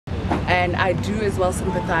And I do as well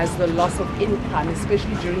sympathize the loss of income,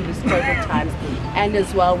 especially during this COVID times, and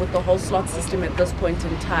as well with the whole slot system at this point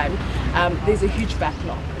in time. There's a huge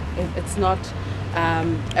backlog. It's not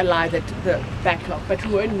a lie that the backlog, but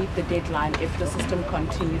we won't meet the deadline if the system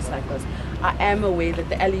continues like this. I am aware that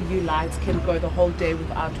the LEU lights can go the whole day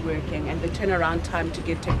without working, and the turnaround time to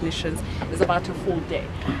get technicians is about a full day.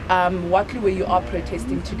 Watley, where you are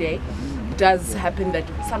protesting today, does happen that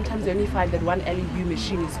sometimes you only find that one LEU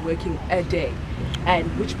machine is working a day, and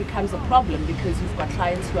which becomes a problem because you've got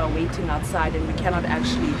clients who are waiting outside and we cannot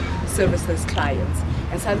actually service those clients.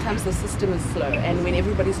 And sometimes the system is slow, and when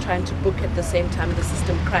everybody's trying to book at the same time, the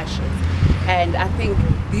system crashes. And I think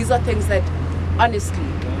these are things that, honestly,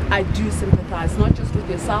 I do sympathize, not just with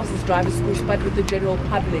yourselves as driver schools, but with the general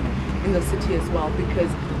public in the city as well,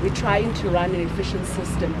 because we're trying to run an efficient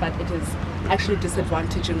system, but it is actually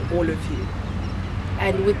disadvantaging all of you.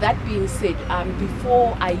 And with that being said,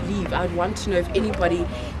 before I leave, I would want to know if anybody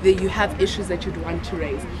that you have issues that you'd want to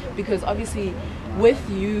raise, because obviously with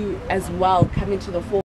you as well coming to the fore